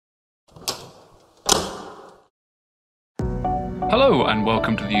Hello and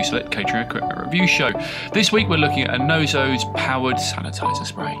welcome to the Untitled Catering Equipment Review Show. This week we're looking at Enozo's powered sanitizer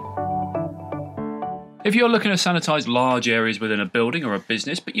spray. If you're looking to sanitize large areas within a building or a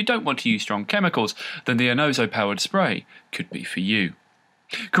business but you don't want to use strong chemicals, then the Enozo powered spray could be for you.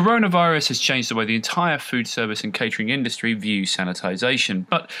 Coronavirus has changed the way the entire food service and catering industry views sanitization,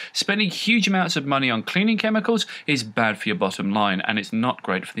 but spending huge amounts of money on cleaning chemicals is bad for your bottom line, and it's not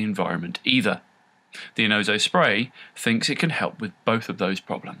great for the environment either. The Enozo spray thinks it can help with both of those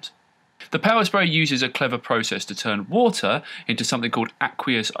problems. The power spray uses a clever process to turn water into something called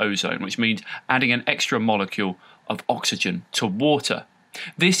aqueous ozone, which means adding an extra molecule of oxygen to water.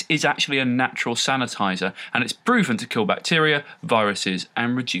 This is actually a natural sanitizer, and it's proven to kill bacteria, viruses,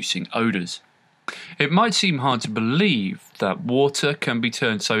 and reducing odours. It might seem hard to believe that water can be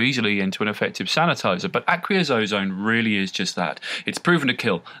turned so easily into an effective sanitizer, but aqueous ozone really is just that. It's proven to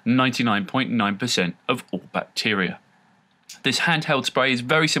kill 99.9% of all bacteria. This handheld spray is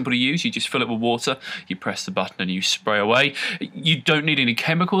very simple to use. You just fill it with water, you press the button and you spray away. You don't need any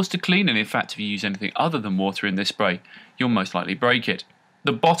chemicals to clean, and in fact if you use anything other than water in this spray, you'll most likely break it.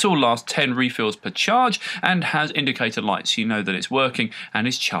 The bottle lasts 10 refills per charge and has indicator lights so you know that it's working and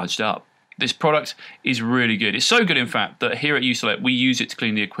is charged up. This product is really good. It's so good, in fact, that here at Untitled we use it to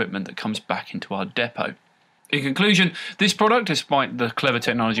clean the equipment that comes back into our depot. In conclusion, this product, despite the clever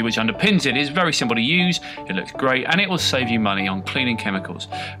technology which underpins it, is very simple to use, it looks great, and it will save you money on cleaning chemicals.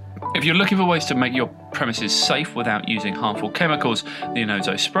 If you're looking for ways to make your premises safe without using harmful chemicals, the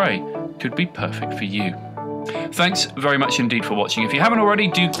Enozo spray could be perfect for you. Thanks very much indeed for watching. If you haven't already,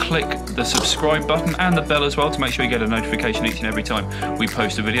 do click the subscribe button and the bell as well to make sure you get a notification each and every time we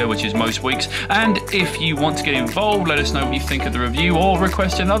post a video, which is most weeks. And if you want to get involved, let us know what you think of the review or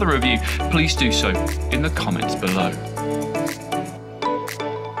request another review, please do so in the comments below.